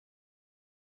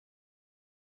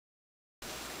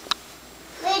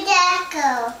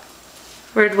go?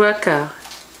 Where'd what go?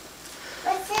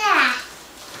 What's that?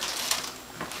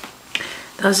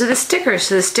 Those are the stickers.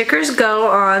 So the stickers go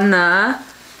on the...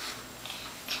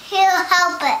 He'll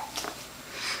help it.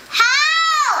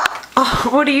 Help! Oh,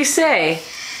 what do you say?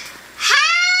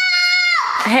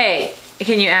 Help! Hey,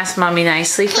 can you ask Mommy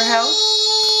nicely for help?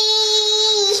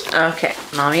 Okay,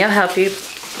 Mommy will help you.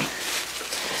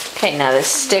 Okay, now the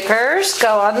stickers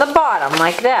go on the bottom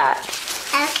like that.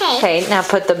 Okay. Okay, now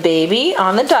put the baby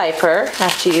on the diaper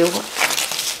after you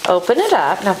open it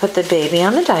up. Now put the baby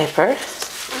on the diaper.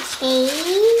 Okay.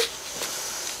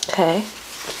 Okay.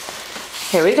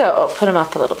 Here we go. Oh, put him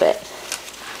up a little bit.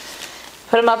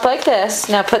 Put him up like this.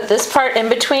 Now put this part in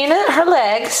between her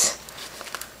legs.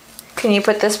 Can you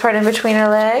put this part in between her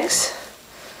legs?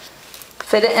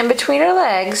 Fit it in between her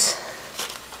legs.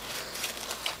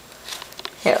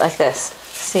 Here, like this.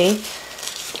 See?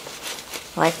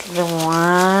 Like the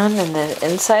one and then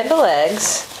inside the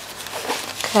legs.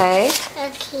 Okay.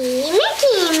 Okay,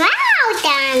 Mickey Mouse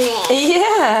on it.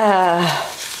 Yeah.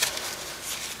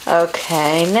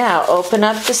 Okay, now open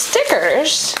up the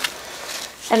stickers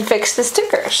and fix the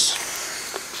stickers.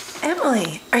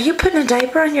 Emily, are you putting a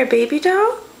diaper on your baby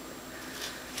doll?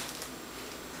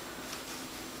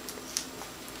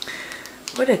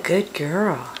 What a good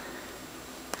girl.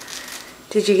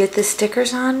 Did you get the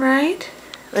stickers on right?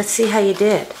 Let's see how you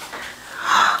did.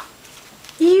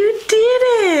 You did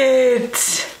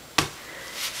it!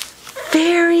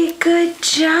 Very good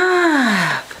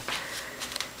job.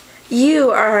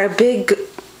 You are a big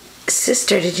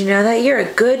sister. Did you know that? You're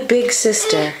a good big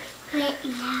sister. Wet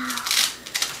now.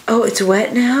 Oh, it's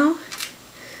wet now?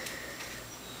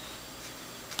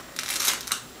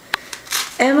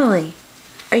 Emily,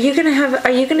 are you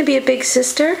gonna be a big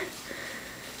sister?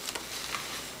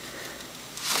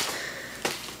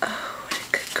 Oh, what a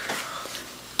good girl.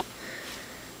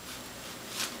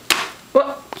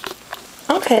 Well,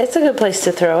 okay, it's a good place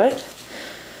to throw it.